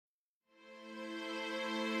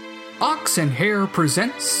Ox and Hare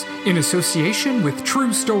presents, in association with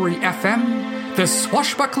True Story FM, the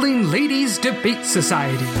Swashbuckling Ladies Debate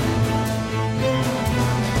Society.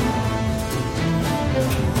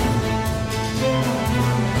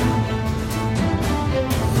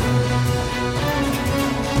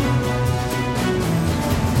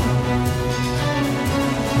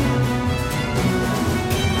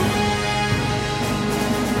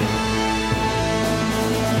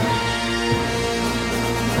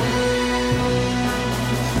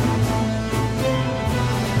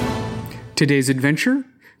 Today's adventure,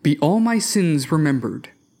 Be All My Sins Remembered.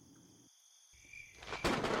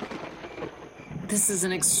 This is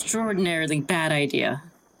an extraordinarily bad idea.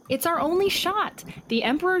 It's our only shot. The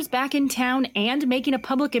Emperor's back in town and making a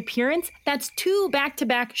public appearance. That's 2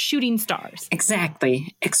 back-to-back shooting stars.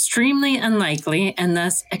 Exactly. Extremely unlikely and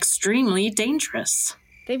thus extremely dangerous.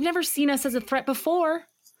 They've never seen us as a threat before.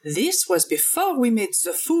 This was before we made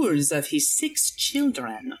the fools of his 6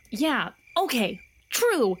 children. Yeah, okay,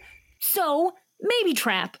 true. So, maybe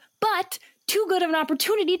trap, but too good of an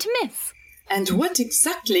opportunity to miss. And what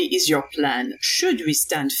exactly is your plan, should we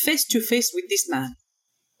stand face to face with this man?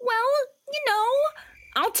 Well,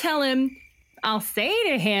 I'll say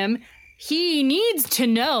to him, he needs to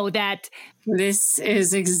know that... This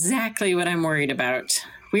is exactly what I'm worried about.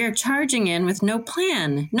 We are charging in with no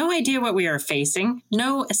plan, no idea what we are facing,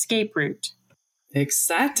 no escape route.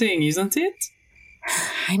 Exciting, isn't it?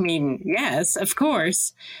 I mean, yes, of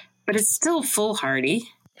course. But it's still foolhardy.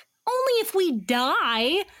 Only if we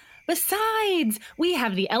die. Besides, we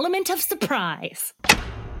have the element of surprise.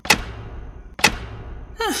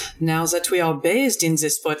 Now that we are based in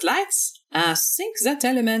the spotlights, I think that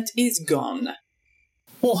element is gone.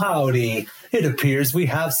 Well, howdy. It appears we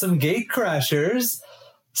have some gate crashers.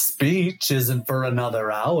 Speech isn't for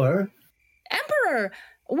another hour. Emperor,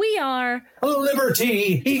 we are...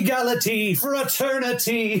 Liberty, equality,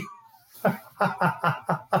 fraternity.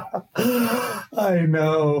 I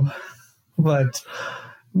know, but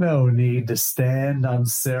no need to stand on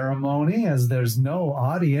ceremony as there's no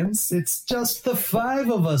audience. It's just the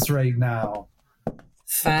 5 of us right now.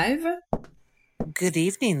 5? Good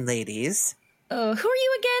evening, ladies. Who are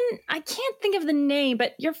you again? I can't think of the name,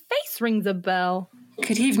 but your face rings a bell.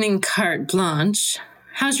 Good evening, Carte Blanche.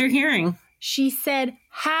 How's your hearing? She said,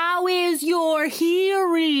 how is your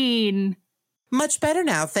hearing? Much better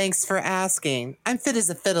now, thanks for asking. I'm fit as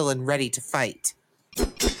a fiddle and ready to fight.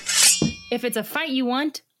 If it's a fight you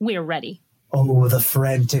want, we're ready. Oh, the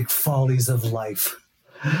frantic follies of life.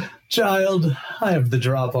 Child, I have the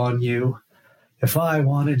drop on you. If I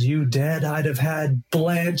wanted you dead, I'd have had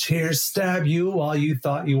Blanche here stab you while you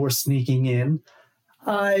thought you were sneaking in.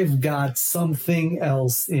 I've got something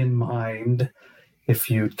else in mind, if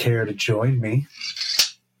you'd care to join me.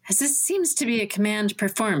 As this seems to be a command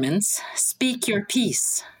performance, speak your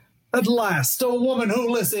piece. At last, a woman who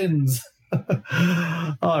listens.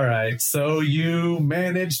 All right, so you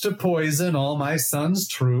managed to poison all my son's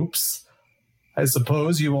troops. I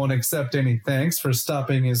suppose you won't accept any thanks for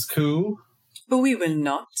stopping his coup? We will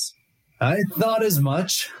not. I thought as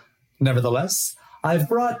much. Nevertheless, I've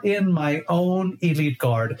brought in my own elite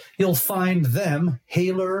guard. You'll find them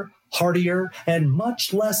haler, hardier, and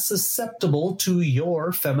much less susceptible to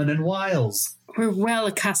your feminine wiles. We're well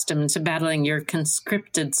accustomed to battling your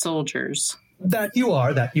conscripted soldiers. That you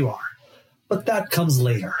are. But that comes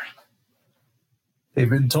later. They've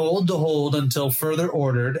been told to hold until further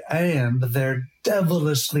ordered, and they're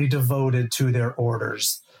devilishly devoted to their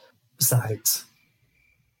orders. Besides,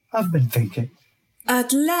 I've been thinking.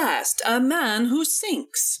 At last, a man who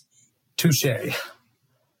thinks. Touché.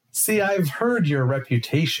 See, I've heard your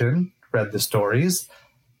reputation, read the stories,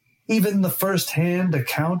 even the first-hand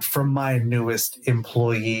account from my newest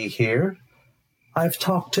employee here. I've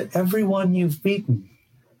talked to everyone you've beaten,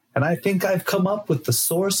 and I think I've come up with the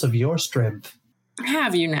source of your strength.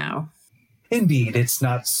 Have you now? Indeed, it's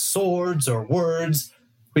not swords or words.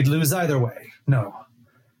 We'd lose either way. No,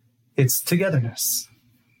 it's togetherness.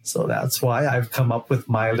 So that's why I've come up with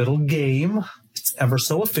my little game. It's ever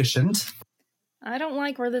so efficient. I don't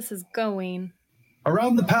like where this is going.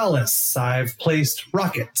 Around the palace, I've placed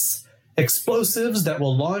rockets, explosives that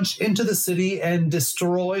will launch into the city and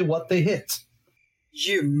destroy what they hit.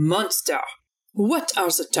 You monster! What are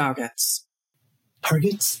the targets?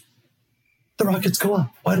 Targets? The rockets go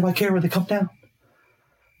up. Why do I care where they come down?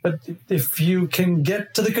 But if you can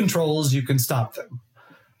get to the controls, you can stop them.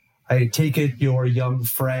 I take it your young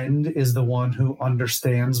friend is the one who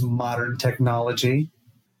understands modern technology.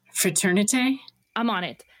 Fraternite? I'm on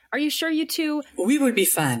it. Are you sure you two... We will be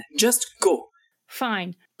fine. Just go.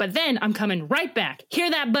 Fine. But then I'm coming right back.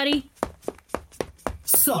 Hear that, buddy?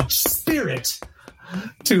 Such spirit!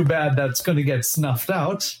 Too bad that's going to get snuffed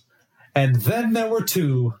out. And then there were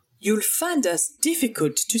two. You'll find us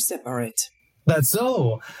difficult to separate. That's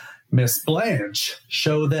so. Miss Blanche,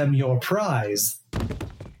 show them your prize.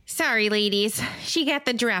 Sorry, ladies. She got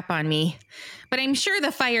the drop on me. But I'm sure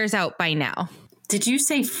the fire's out by now. Did you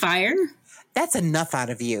say fire? That's enough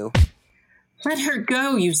out of you. Let her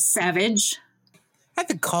go, you savage. I've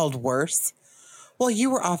been called worse. While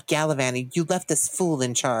you were off gallivanting, you left this fool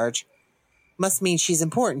in charge. Must mean she's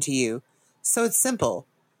important to you. So it's simple.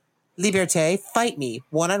 Liberté, fight me,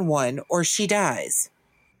 one-on-one, or she dies.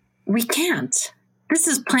 We can't. This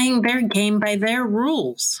is playing their game by their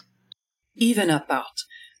rules. Even apart,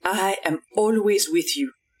 I am always with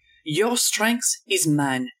you. Your strength is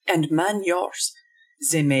mine, and mine yours.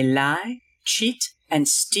 They may lie, cheat, and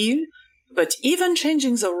steal, but even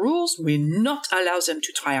changing the rules will not allow them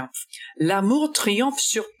to triumph. L'amour triomphe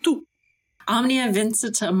sur tout. Omnia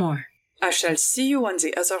vincit amor. I shall see you on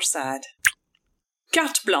the other side.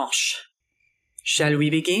 Carte Blanche. Shall we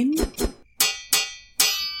begin?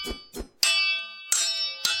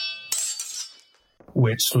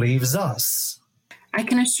 Which leaves us. I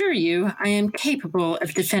can assure you I am capable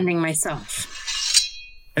of defending myself.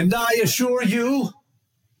 And I assure you,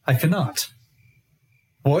 I cannot.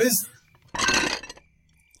 Boys?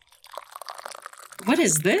 What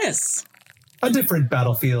is this? A different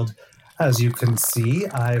battlefield. As you can see,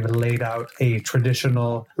 I've laid out a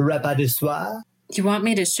traditional repas de soir. You want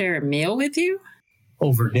me to share a meal with you?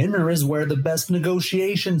 Over dinner is where the best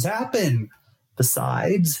negotiations happen.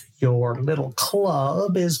 Besides, your little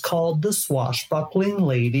club is called the Swashbuckling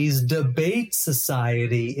Ladies Debate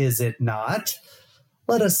Society, is it not?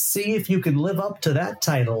 Let us see if you can live up to that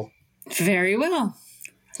title. Very well.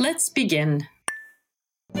 Let's begin.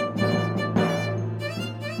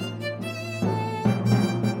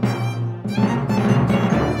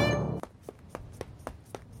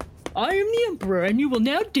 I am the Emperor, and you will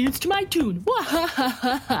now dance to my tune.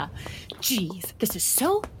 Wah-ha-ha-ha-ha. Jeez, this is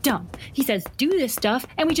so dumb. He says do this stuff,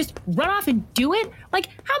 and we just run off and do it? Like,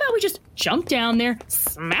 how about we just jump down there,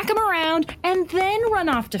 smack him around, and then run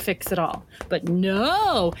off to fix it all? But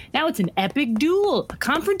no, now it's an epic duel, a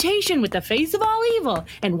confrontation with the face of all evil.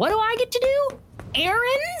 And what do I get to do?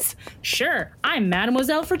 Errands? Sure, I'm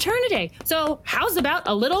Mademoiselle Fraternité, so how's about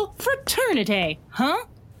a little fraternité, huh?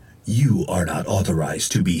 You are not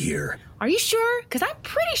authorized to be here. Are you sure? Because I'm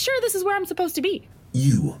pretty sure this is where I'm supposed to be.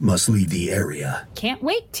 You must leave the area. Can't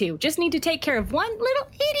wait to. Just need to take care of one little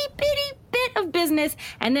itty-bitty bit of business,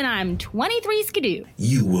 and then I'm 23 skidoo.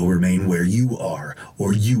 You will remain where you are,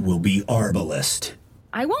 or you will be arbalist.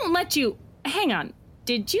 I won't let you... Hang on.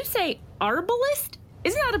 Did you say arbalist?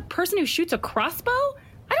 Isn't that a person who shoots a crossbow?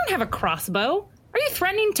 I don't have a crossbow. Are you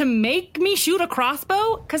threatening to make me shoot a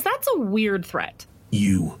crossbow? Because that's a weird threat.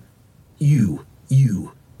 You.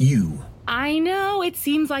 I know, it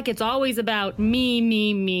seems like it's always about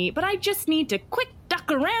me, but I just need to quick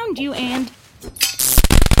duck around you and...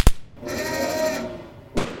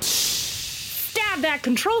 stab that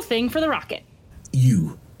control thing for the rocket.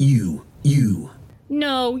 You.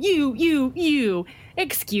 No, you.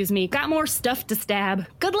 Excuse me, got more stuff to stab.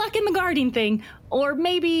 Good luck in the guarding thing. Or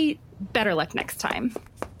maybe better luck next time.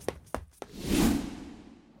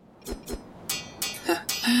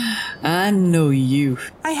 I know you.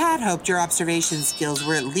 I had hoped your observation skills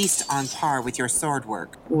were at least on par with your sword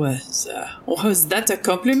work. Was that a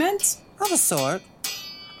compliment? Of a sort.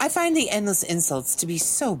 I find the endless insults to be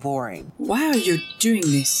so boring. Why are you doing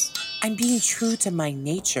this? I'm being true to my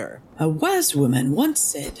nature. A wise woman once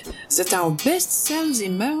said that our best selves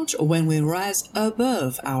emerge when we rise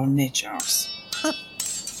above our natures.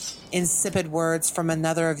 Insipid words from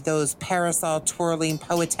another of those parasol-twirling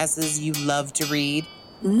poetesses you love to read.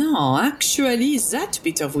 No, actually, that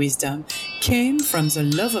bit of wisdom came from the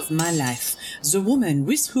love of my life, the woman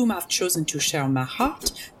with whom I've chosen to share my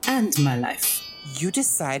heart and my life. You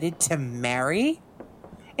decided to marry?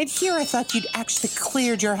 And here I thought you'd actually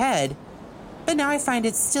cleared your head. But now I find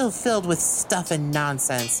it still filled with stuff and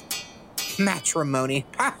nonsense. Matrimony.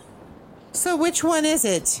 Ha! So which one is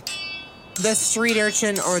it? The street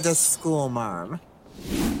urchin or the school marm?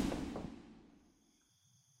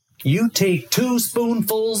 You take 2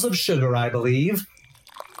 spoonfuls of sugar, I believe.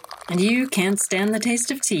 And you can't stand the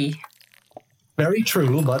taste of tea. Very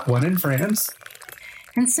true, but one in France.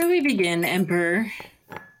 And so we begin, Emperor.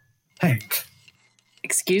 Hank.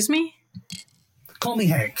 Excuse me? Call me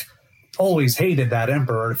Hank. Always hated that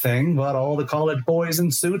emperor thing, but all the college boys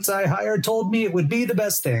in suits I hired told me it would be the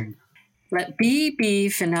best thing. Let B be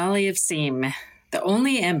finale of seam. The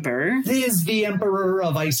only emperor... Is the emperor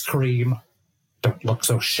of ice cream. Don't look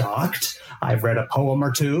so shocked. I've read a poem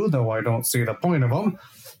or two, though I don't see the point of them.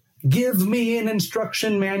 Give me an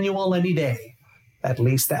instruction manual any day. At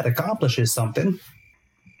least that accomplishes something.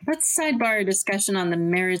 Let's sidebar a discussion on the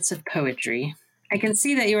merits of poetry. I can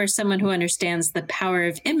see that you are someone who understands the power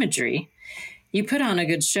of imagery. You put on a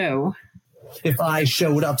good show. If I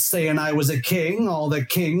showed up saying I was a king, all the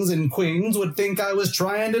kings and queens would think I was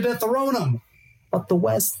trying to dethrone them. But the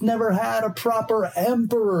West never had a proper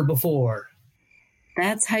emperor before.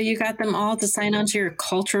 That's how you got them all to sign on to your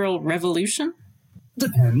cultural revolution?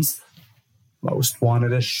 Depends. Most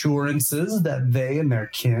wanted assurances that they and their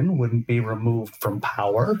kin wouldn't be removed from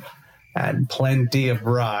power, and plenty of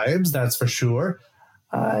bribes, that's for sure.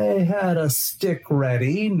 I had a stick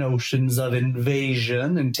ready, notions of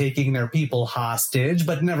invasion and taking their people hostage,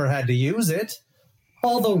 but never had to use it.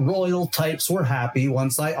 All the royal types were happy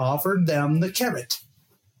once I offered them the carrot.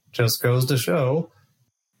 Just goes to show.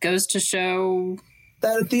 Goes to show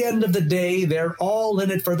that at the end of the day, they're all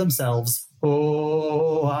in it for themselves.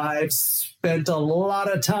 Oh, I've spent a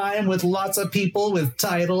lot of time with lots of people with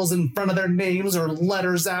titles in front of their names or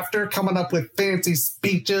letters after, coming up with fancy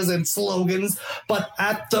speeches and slogans. But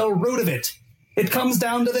at the root of it, it comes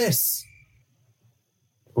down to this.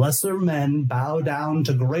 Lesser men bow down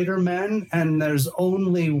to greater men, and there's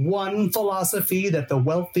only one philosophy that the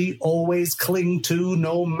wealthy always cling to,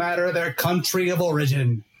 no matter their country of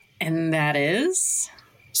origin. And that is?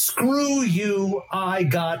 Screw you, I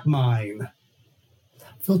got mine.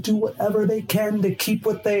 They'll do whatever they can to keep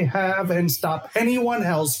what they have and stop anyone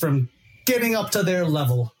else from getting up to their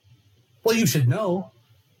level. Well, you should know.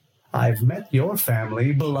 I've met your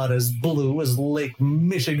family, blood as blue as Lake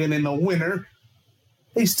Michigan in the winter.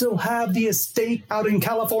 They still have the estate out in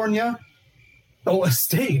California. Oh,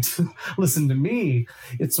 estate? Listen to me.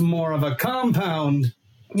 It's more of a compound.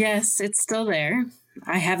 Yes, it's still there.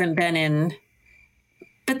 I haven't been in.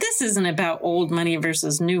 But this isn't about old money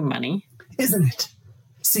versus new money. Isn't it?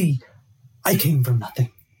 See, I came from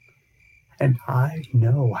nothing. And I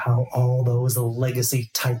know how all those legacy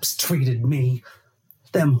types treated me.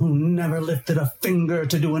 Them who never lifted a finger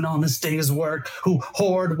to do an honest day's work, who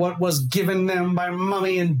hoard what was given them by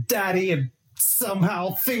mommy and daddy and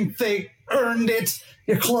somehow think they earned it.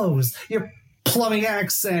 Your clothes, your plumbing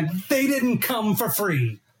accent, they didn't come for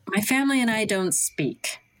free. My family and I don't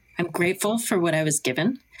speak. I'm grateful for what I was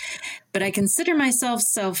given, but I consider myself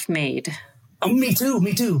self-made. Oh, me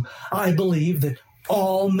too. I believe that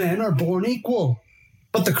all men are born equal,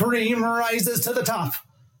 but the cream rises to the top.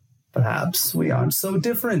 Perhaps we aren't so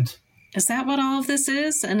different. Is that what all of this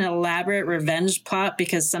is? An elaborate revenge plot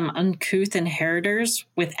because some uncouth inheritors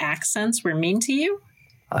with accents were mean to you?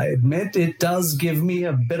 I admit it does give me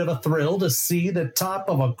a bit of a thrill to see the top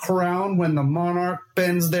of a crown when the monarch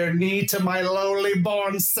bends their knee to my lowly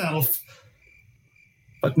born self.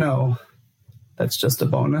 But no, that's just a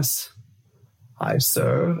bonus. I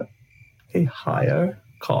serve a higher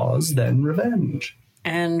cause than revenge.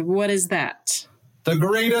 And what is that? The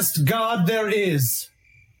greatest god there is.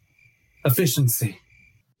 Efficiency.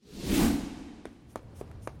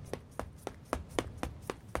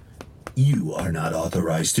 You are not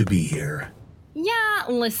authorized to be here. Yeah,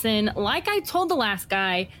 listen, like I told the last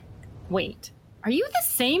guy... Wait, are you the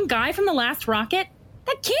same guy from the last rocket?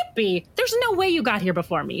 That can't be. There's no way you got here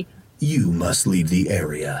before me. You must leave the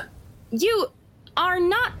area. You are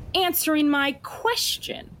not answering my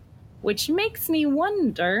question, which makes me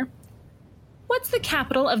wonder... What's the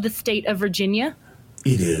capital of the state of Virginia?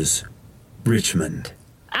 It is Richmond.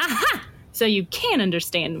 Aha! So you can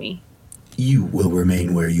understand me. You will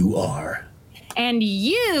remain where you are. And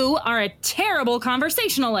you are a terrible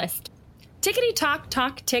conversationalist. Tickety-tock,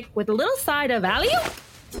 tock, tick with a little side of alley-oop.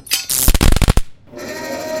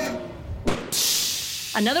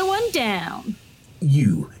 Another one down.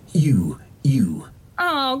 You.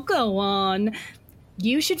 Oh, go on.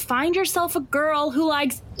 You should find yourself a girl who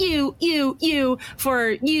likes you for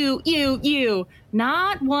you.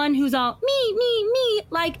 Not one who's all me,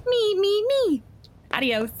 like me.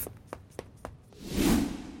 Adios.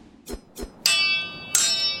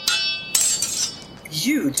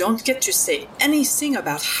 You don't get to say anything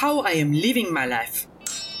about how I am living my life.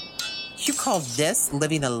 You call this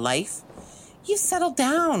living a life? You've settled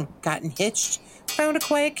down, gotten hitched, found a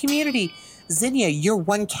quiet community. Zinnia, you're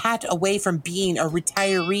one cat away from being a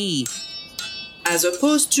retiree. As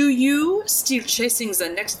opposed to you, still chasing the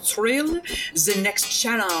next thrill, the next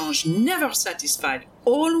challenge, never satisfied,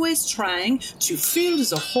 always trying to fill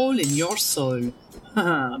the hole in your soul.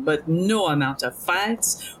 But no amount of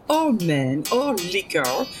fights, or men, or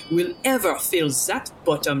liquor will ever fill that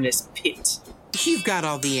bottomless pit. You've got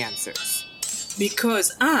all the answers.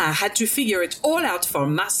 Because I had to figure it all out for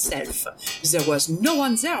myself. There was no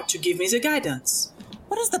one there to give me the guidance.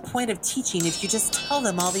 What is the point of teaching if you just tell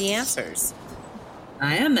them all the answers?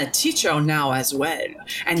 I am a teacher now as well,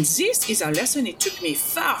 and this is a lesson it took me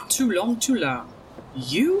far too long to learn.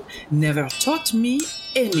 You never taught me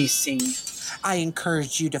anything. I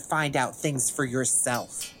encouraged you to find out things for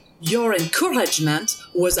yourself. Your encouragement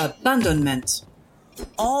was abandonment.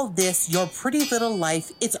 All this, your pretty little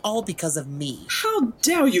life, it's all because of me. How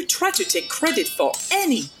dare you try to take credit for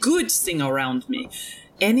any good thing around me?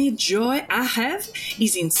 Any joy I have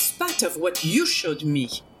is in spite of what you showed me.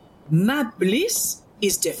 My bliss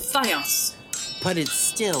is defiance. But it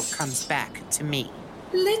still comes back to me.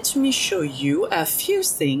 Let me show you a few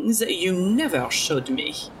things you never showed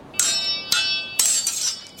me.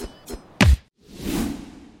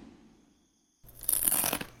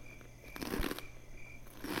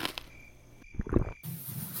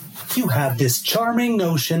 You have this charming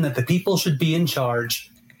notion that the people should be in charge.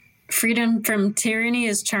 Freedom from tyranny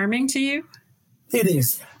is charming to you? It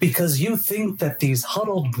is, because you think that these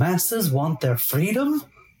huddled masses want their freedom?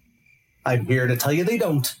 I'm here to tell you they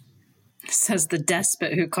don't. Says the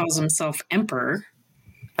despot who calls himself emperor.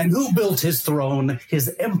 And who built his throne,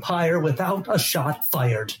 his empire, without a shot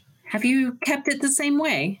fired? Have you kept it the same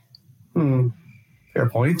way? Fair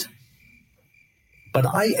point. But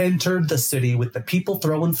I entered the city with the people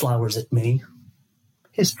throwing flowers at me.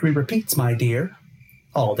 History repeats, my dear.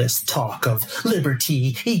 All this talk of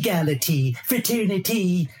liberty, equality,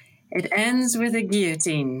 fraternity. It ends with a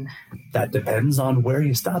guillotine. That depends on where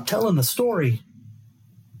you stop telling the story.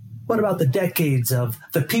 What about the decades of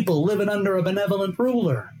the people living under a benevolent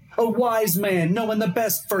ruler? A wise man knowing the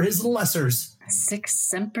best for his lessers? Sic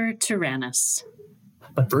semper tyrannis.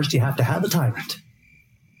 But first you have to have a tyrant.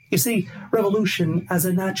 You see, revolution as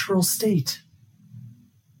a natural state.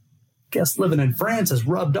 Guess living in France has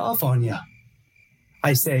rubbed off on you.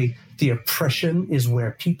 I say the oppression is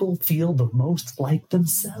where people feel the most like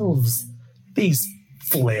themselves. These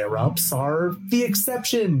flare-ups are the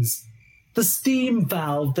exceptions. The steam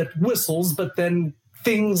valve that whistles, but then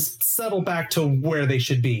things settle back to where they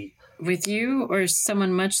should be. With you or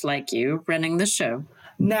someone much like you running the show.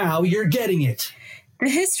 Now you're getting it. The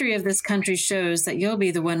history of this country shows that you'll be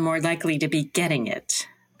the one more likely to be getting it.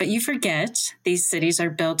 But you forget, these cities are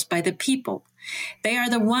built by the people. They are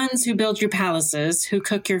the ones who build your palaces, who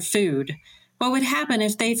cook your food. What would happen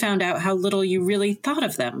if they found out how little you really thought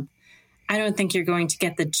of them? I don't think you're going to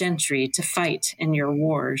get the gentry to fight in your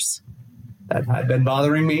wars. That had been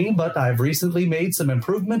bothering me, but I've recently made some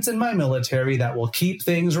improvements in my military that will keep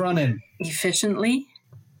things running. Efficiently?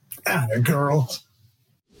 Atta girl.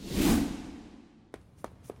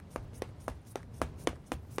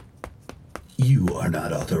 You are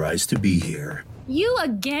not authorized to be here. You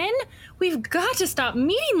again? We've got to stop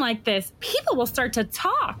meeting like this. People will start to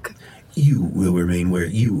talk. You will remain where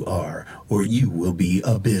you are, or you will be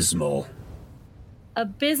abysmal.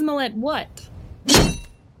 Abysmal at what?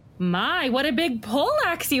 My, what a big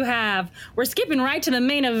poleaxe you have. We're skipping right to the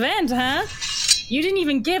main event, huh? You didn't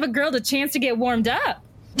even give a girl the chance to get warmed up.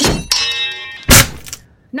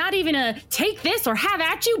 Not even a take this or have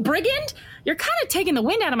at you, brigand? You're kind of taking the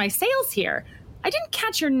wind out of my sails here. I didn't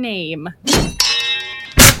catch your name.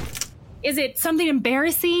 Is it something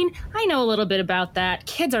embarrassing? I know a little bit about that.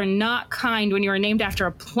 Kids are not kind when you are named after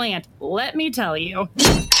a plant, let me tell you.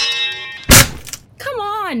 Come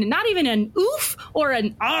on, not even an oof or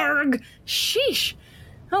an arg. Sheesh.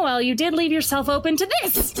 Oh well, you did leave yourself open to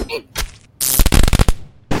this.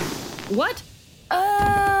 What?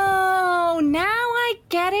 Oh, now I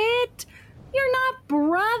get it. You're not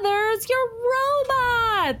brothers, you're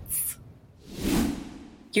robots.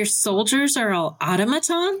 Your soldiers are all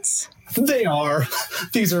automatons? They are.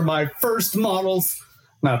 These are my first models.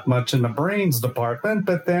 Not much in the brains department,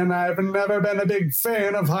 but then I've never been a big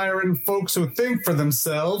fan of hiring folks who think for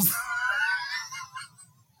themselves.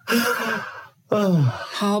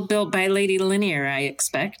 All built by Lady Linear, I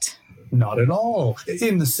expect. Not at all.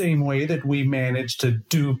 In the same way that we managed to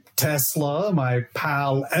dupe Tesla, my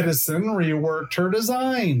pal Edison reworked her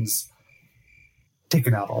designs.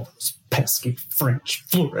 Taking out all those pesky French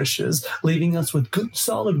flourishes, leaving us with good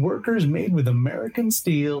solid workers made with American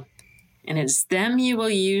steel. And it's them you will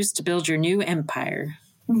use to build your new empire.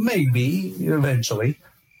 Maybe, eventually.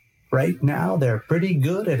 Right now, they're pretty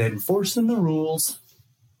good at enforcing the rules.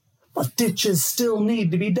 But ditches still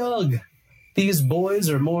need to be dug. These boys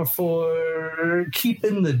are more for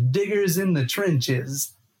keeping the diggers in the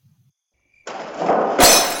trenches.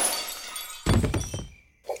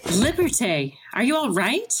 Liberté, are you all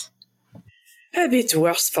right? A bit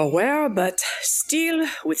worse for wear, but still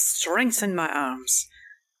with strength in my arms.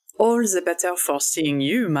 All the better for seeing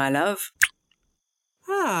you, my love.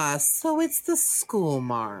 Ah, so it's the school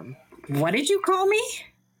marm. What did you call me?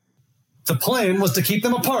 The plan was to keep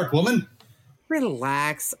them apart, woman.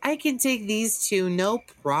 Relax, I can take these two, no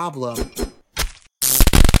problem.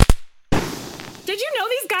 Did you know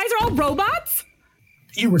these guys are all robots?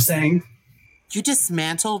 You were saying? You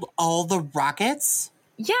dismantled all the rockets?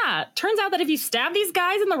 Yeah, turns out that if you stab these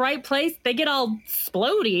guys in the right place, they get all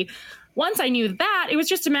splody. Once I knew that, it was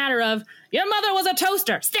just a matter of, your mother was a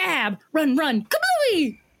toaster, stab, run,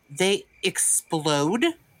 kabooey! They explode?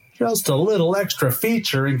 Just a little extra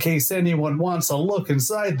feature in case anyone wants a look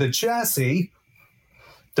inside the chassis.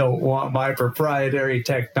 Don't want my proprietary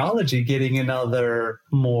technology getting in other,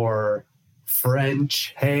 more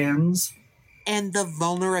French hands. And the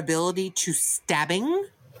vulnerability to stabbing?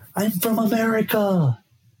 I'm from America.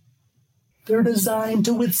 They're designed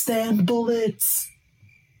to withstand bullets.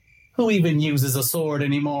 Who even uses a sword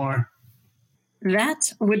anymore?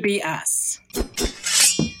 That would be us.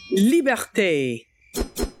 Liberté.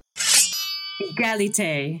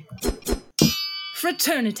 Égalité.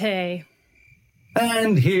 Fraternité.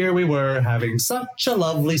 And here we were having such a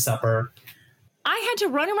lovely supper. I had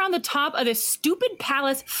to run around the top of this stupid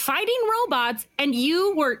palace fighting robots, and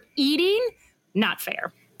you were eating? Not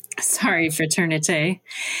fair. Sorry, Fraternité.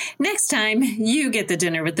 Next time, you get the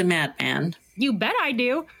dinner with the madman. You bet I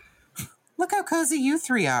do. Look how cozy you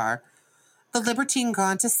three are. The libertine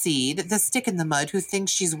gone to seed, the stick in the mud who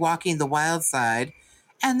thinks she's walking the wild side,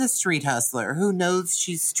 and the street hustler who knows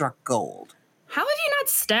she's struck gold. How have you not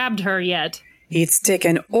stabbed her yet? It's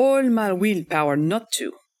taken all my willpower not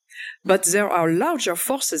to. But there are larger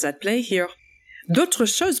forces at play here.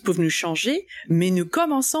 D'autres choses peuvent nous changer, mais nous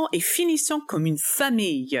commençons et finissons comme une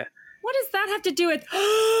famille. What does that have to do with...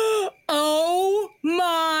 Oh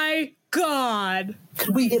my God!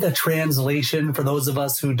 Could we get a translation for those of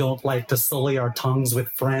us who don't like to sully our tongues with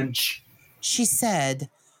French? She said,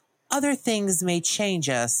 other things may change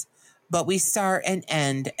us, but we start and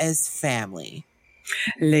end as family.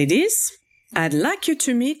 Ladies, I'd like you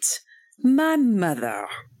to meet my mother.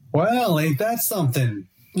 Well, ain't that something?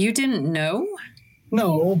 You didn't know?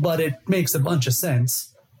 No, but it makes a bunch of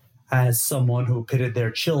sense. As someone who pitted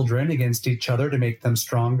their children against each other to make them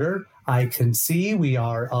stronger, I can see we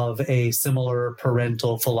are of a similar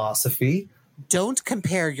parental philosophy. Don't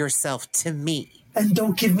compare yourself to me. And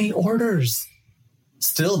don't give me orders.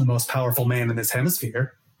 Still the most powerful man in this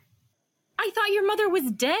hemisphere. I thought your mother was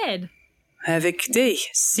dead. Avec des,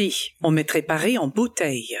 si, on mettrait Paris en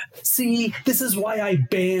bouteille. See, this is why I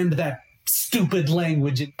banned that stupid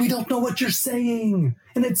language. We don't know what you're saying,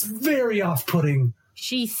 and it's very off-putting.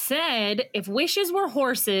 She said if wishes were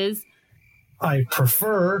horses... I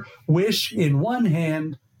prefer wish in one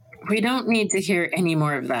hand. We don't need to hear any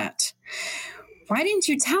more of that. Why didn't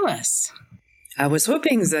you tell us? I was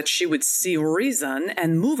hoping that she would see reason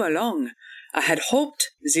and move along. I had hoped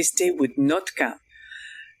this day would not come.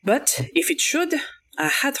 But if it should, I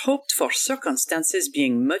had hoped for circumstances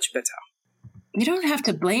being much better. You don't have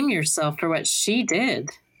to blame yourself for what she did.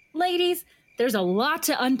 Ladies, there's a lot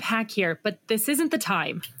to unpack here, but this isn't the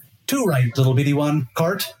time. Too right, little bitty one.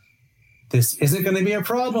 Carte, this isn't going to be a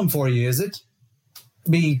problem for you, is it?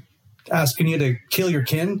 Me asking you to kill your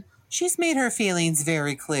kin? She's made her feelings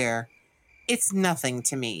very clear. It's nothing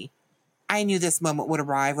to me. I knew this moment would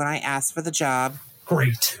arrive when I asked for the job.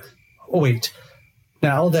 Great. Oh, wait.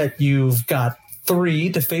 Now that you've got 3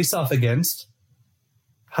 to face off against,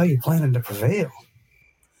 how are you planning to prevail?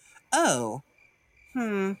 Oh.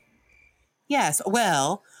 Yes,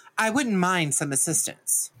 well, I wouldn't mind some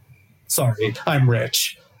assistance. Sorry, I'm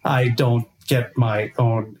rich. I don't get my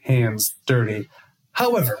own hands dirty.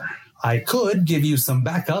 However, I could give you some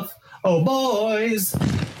backup. Oh, boys!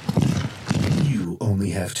 You only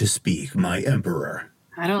have to speak, my emperor.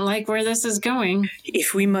 I don't like where this is going.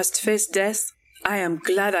 If we must face death, I am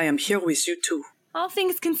glad I am here with you too. All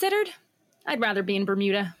things considered, I'd rather be in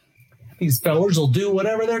Bermuda. These fellers will do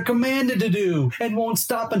whatever they're commanded to do and won't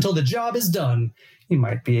stop until the job is done. You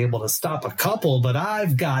might be able to stop a couple, but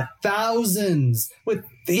I've got thousands, with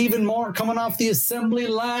even more coming off the assembly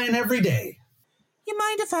line every day. You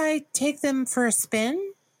mind if I take them for a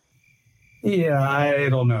spin? Yeah, I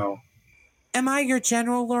don't know. Am I your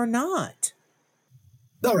general or not?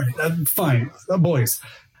 All right, fine. Boys,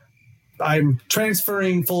 I'm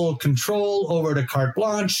transferring full control over to Carte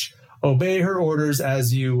Blanche. Obey her orders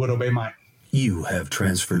as you would obey mine. You have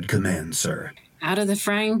transferred command, sir. Out of the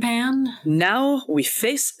frying pan? Now we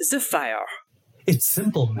face the fire. It's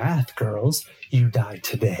simple math, girls. You die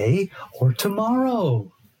today or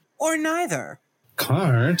tomorrow. Or neither?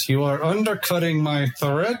 Carte, you are undercutting my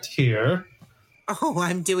threat here. Oh,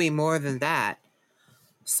 I'm doing more than that.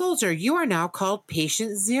 Soldier, you are now called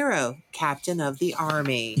Patient Zero, Captain of the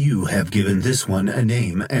Army. You have given this one a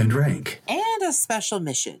name and rank. And a special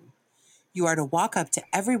mission. You are to walk up to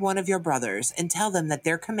every one of your brothers and tell them that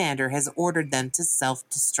their commander has ordered them to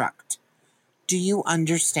self-destruct. Do you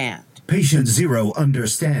understand? Patient Zero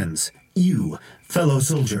understands. You, fellow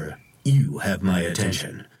soldier, you have my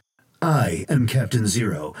attention. I am Captain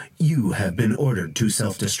Zero. You have been ordered to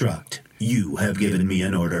self-destruct. You have given me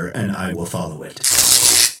an order, and I will follow it.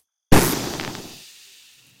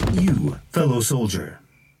 You, fellow soldier.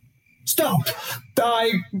 Stop!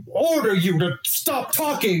 I order you to stop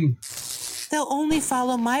talking! They'll only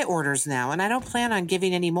follow my orders now, and I don't plan on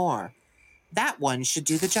giving any more. That one should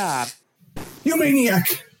do the job. You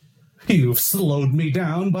maniac! You've slowed me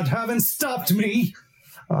down, but haven't stopped me.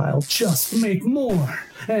 I'll just make more,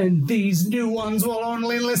 and these new ones will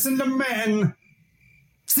only listen to men.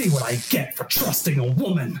 See what I get for trusting a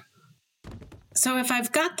woman. So if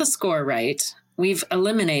I've got the score right, we've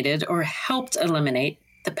eliminated or helped eliminate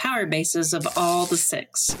the power bases of all the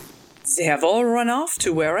 6. They have all run off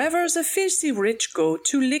to wherever the filthy rich go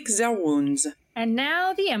to lick their wounds. And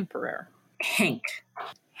now the Emperor. Hank.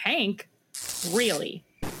 Hank? Really?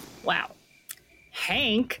 Wow.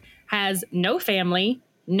 Hank has no family,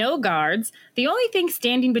 no guards. The only thing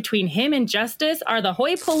standing between him and justice are the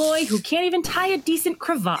hoi polloi who can't even tie a decent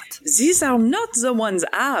cravat. These are not the ones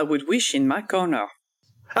I would wish in my corner.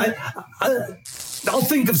 I'll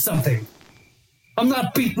think of something. I'm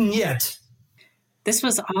not beaten yet. This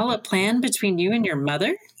was all a plan between you and your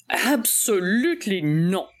mother? Absolutely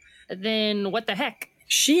not. Then what the heck?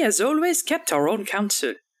 She has always kept her own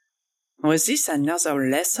counsel. Was this another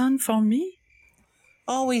lesson for me?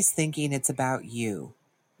 Always thinking it's about you.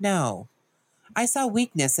 No. I saw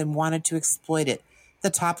weakness and wanted to exploit it.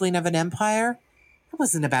 The toppling of an empire? I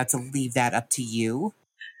wasn't about to leave that up to you.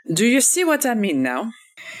 Do you see what I mean now?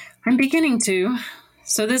 I'm beginning to.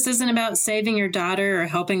 So this isn't about saving your daughter or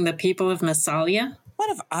helping the people of Massalia? What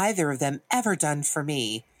have either of them ever done for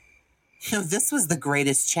me? This was the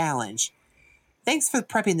greatest challenge. Thanks for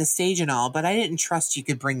prepping the stage and all, but I didn't trust you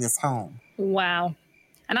could bring this home. Wow.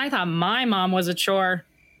 And I thought my mom was a chore.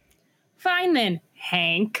 Fine then,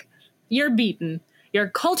 Hank. You're beaten. Your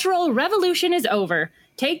cultural revolution is over.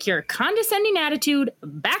 Take your condescending attitude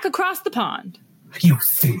back across the pond. You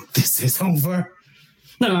think this is over?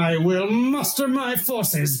 I will muster my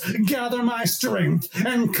forces, gather my strength,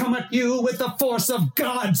 and come at you with the force of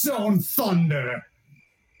God's own thunder.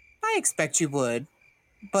 I expect you would,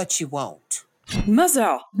 but you won't.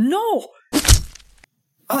 Mother, no!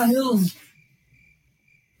 I'll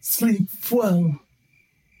sleep well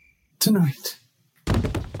tonight.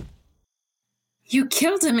 You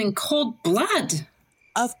killed him in cold blood.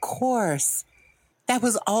 Of course. That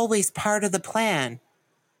was always part of the plan.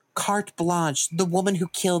 Carte Blanche, the woman who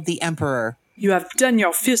killed the Emperor. You have done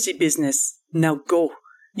your filthy business. Now go.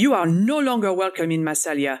 You are no longer welcome in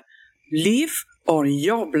Massalia. Leave, or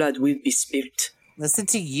your blood will be spilt. Listen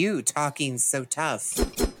to you talking so tough.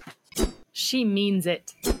 She means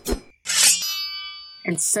it.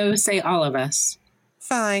 And so say all of us.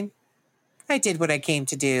 Fine. I did what I came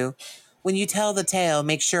to do. When you tell the tale,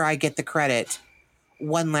 make sure I get the credit.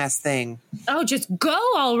 One last thing. Oh, just go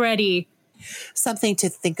already. Something to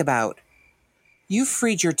think about. You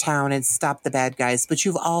freed your town and stopped the bad guys, but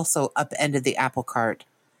you've also upended the apple cart.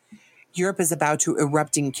 Europe is about to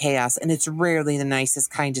erupt in chaos, and it's rarely the nicest,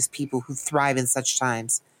 kindest people who thrive in such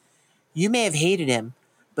times. You may have hated him,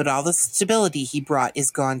 but all the stability he brought is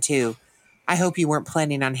gone too. I hope you weren't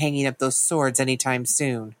planning on hanging up those swords anytime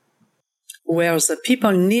soon. Where the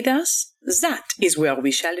people need us, that is where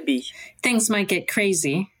we shall be. Things might get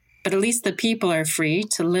crazy, but at least the people are free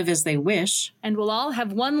to live as they wish. And we'll all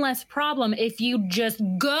have one less problem if you just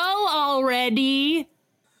go already.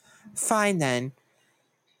 Fine then.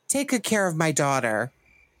 Take good care of my daughter.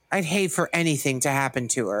 I'd hate for anything to happen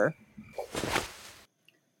to her.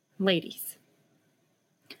 Ladies,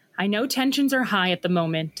 I know tensions are high at the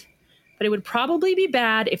moment, but it would probably be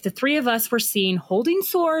bad if the 3 of us were seen holding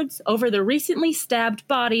swords over the recently stabbed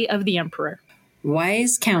body of the Emperor.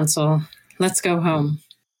 Wise counsel. Let's go home.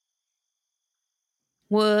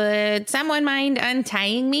 Would someone mind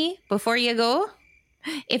untying me before you go?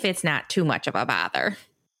 If it's not too much of a bother.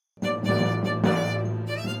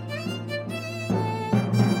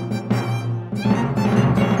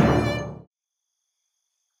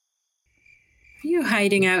 Are you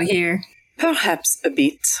hiding out here? Perhaps a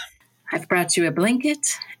bit. I've brought you a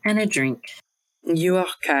blanket and a drink. You are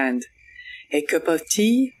kind. A cup of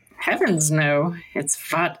tea? Heavens no, it's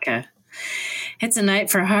vodka. It's a night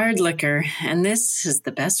for hard liquor, and this is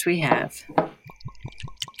the best we have.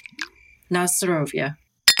 Na zdrowie.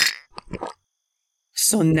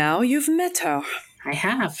 So now you've met her. I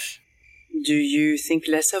have. Do you think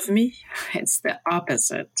less of me? It's the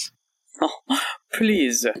opposite. Oh,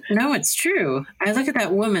 please. No, it's true. I look at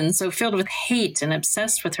that woman so filled with hate and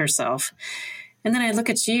obsessed with herself. And then I look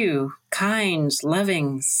at you, kind,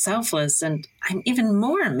 loving, selfless, and I'm even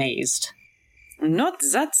more amazed. Not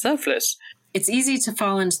that selfless. It's easy to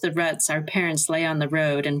fall into the ruts our parents lay on the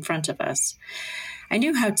road in front of us. I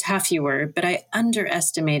knew how tough you were, but I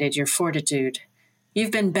underestimated your fortitude.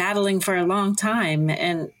 You've been battling for a long time,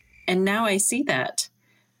 and now I see that.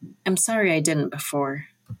 I'm sorry I didn't before.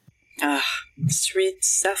 Ah, sweet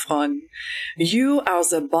Saffron, you are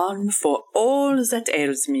the balm for all that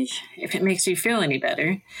ails me. If it makes you feel any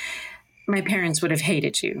better, my parents would have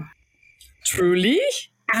hated you. Truly?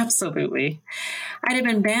 Absolutely. I'd have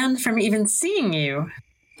been banned from even seeing you.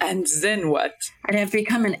 And then what? I'd have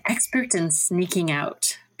become an expert in sneaking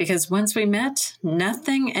out, because once we met,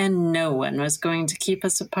 nothing and no one was going to keep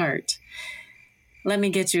us apart. Let me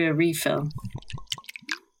get you a refill.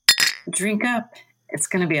 Drink up. It's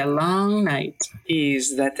going to be a long night.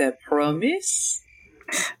 Is that a promise?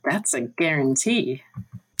 That's a guarantee.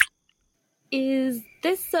 Is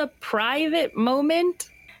this a private moment?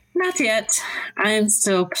 Not yet. I am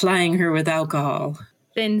still plying her with alcohol.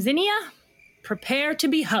 Then, Zinnia, prepare to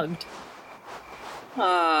be hugged.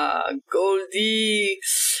 Ah, Goldie,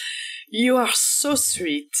 you are so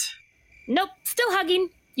sweet. Nope, still hugging.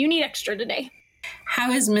 You need extra today.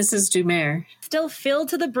 How is Mrs. Dumer? Still filled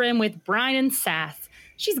to the brim with brine and sass.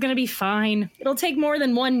 She's gonna be fine. It'll take more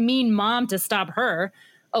than one mean mom to stop her.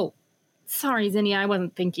 Oh, sorry, Zinnia, I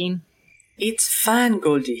wasn't thinking. It's fine,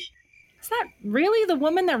 Goldie. Is that really the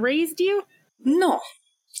woman that raised you? No.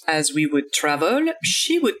 As we would travel,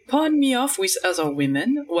 she would pawn me off with other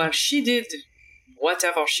women while she did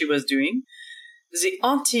whatever she was doing. The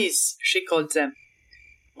aunties, she called them.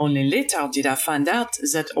 Only later did I find out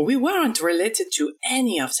that we weren't related to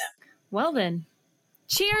any of them. Well then,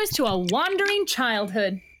 cheers to a wandering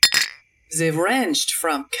childhood. They ranged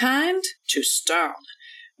from kind to stern,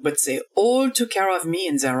 but they all took care of me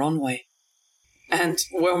in their own way. And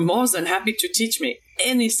were more than happy to teach me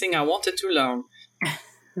anything I wanted to learn.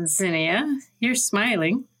 Zinnia, you're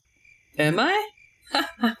smiling. Am I?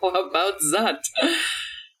 How about that?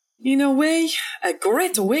 In a way, a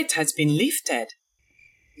great weight has been lifted.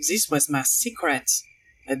 This was my secret,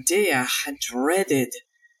 a day I had dreaded,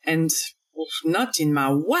 and not in my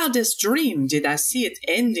wildest dream did I see it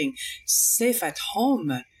ending safe at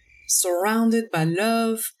home, surrounded by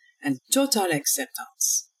love and total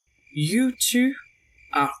acceptance. You two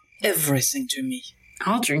are everything to me.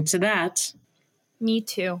 I'll drink to that. Me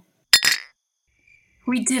too.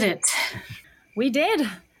 We did it. We did.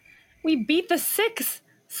 We beat the Six,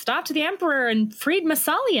 stopped the Emperor, and freed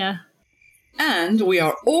Massalia. And we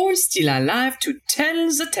are all still alive to tell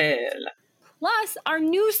the tale. Plus, our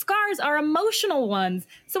new scars are emotional ones,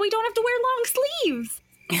 so we don't have to wear long sleeves.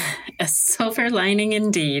 A silver lining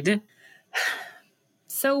indeed.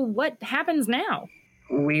 So what happens now?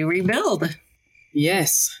 We rebuild.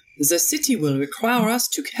 Yes, the city will require us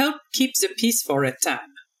to help keep the peace for a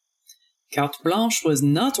time. Carte Blanche was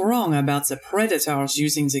not wrong about the predators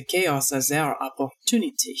using the chaos as their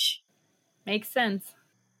opportunity. Makes sense.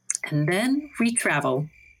 And then we travel.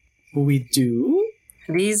 We do?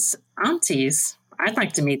 These aunties, I'd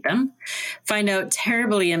like to meet them. Find out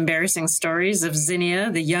terribly embarrassing stories of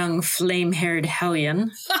Zinnia, the young flame-haired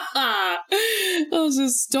hellion. Oh, the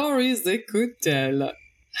stories they could tell.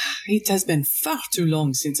 It has been far too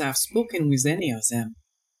long since I've spoken with any of them.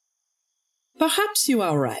 Perhaps you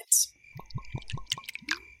are right.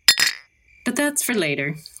 But that's for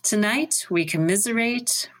later. Tonight, we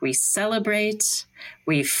commiserate, we celebrate,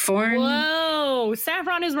 we form... Whoa!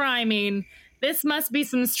 Saffron is rhyming. This must be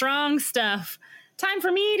some strong stuff. Time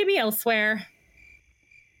for me to be elsewhere.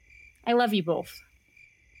 I love you both.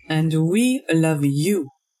 And we love you,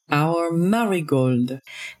 our marigold.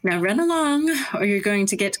 Now run along, or you're going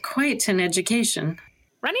to get quite an education.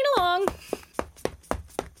 Running along.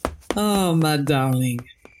 Oh, my darling.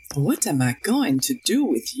 What am I going to do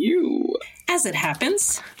with you? As it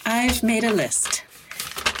happens, I've made a list,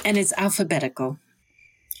 and it's alphabetical.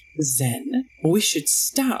 Then we should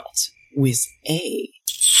start with A.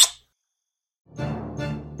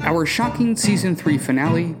 Our shocking Season 3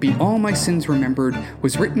 finale, Be All My Sins Remembered,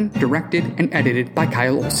 was written, directed, and edited by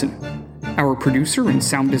Kyle Olson. Our producer and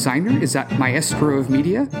sound designer is at Maestro of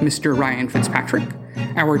Media, Mr. Ryan FitzPatrick.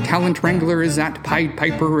 Our talent wrangler is that Pied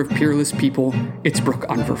Piper of peerless people. It's Brooke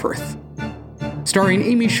Underveith. Starring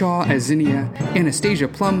Amy Shaw as Zinnia, Anastasia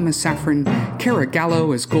Plumb as Saffron,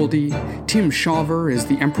 Gallo as Goldie, Tim Shawver as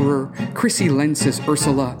the Emperor, Krissy Lenz as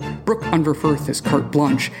Ursula, Brooke Underveith as Carte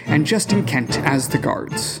Blanche, and Justin Kent as the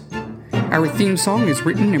guards. Our theme song is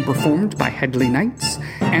written and performed by Hedley Knights,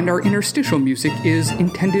 and our interstitial music is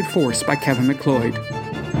Intended Force by Kevin Macleod.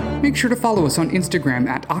 Make sure to follow us on Instagram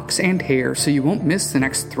at Ox and Hare so you won't miss the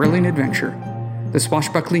next thrilling adventure. The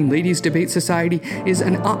Swashbuckling Ladies Debate Society is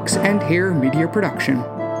an Ox and Hare Media production.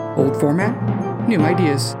 Old format, new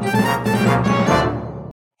ideas.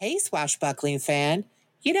 Hey, Swashbuckling fan.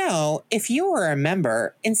 You know, if you were a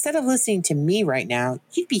member, instead of listening to me right now,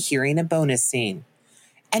 you'd be hearing a bonus scene.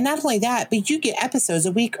 And not only that, but you get episodes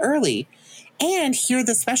a week early and hear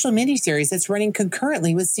the special miniseries that's running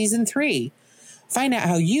concurrently with Season 3. Find out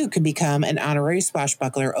how you can become an honorary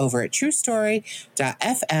swashbuckler over at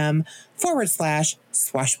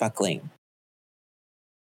truestory.fm/swashbuckling.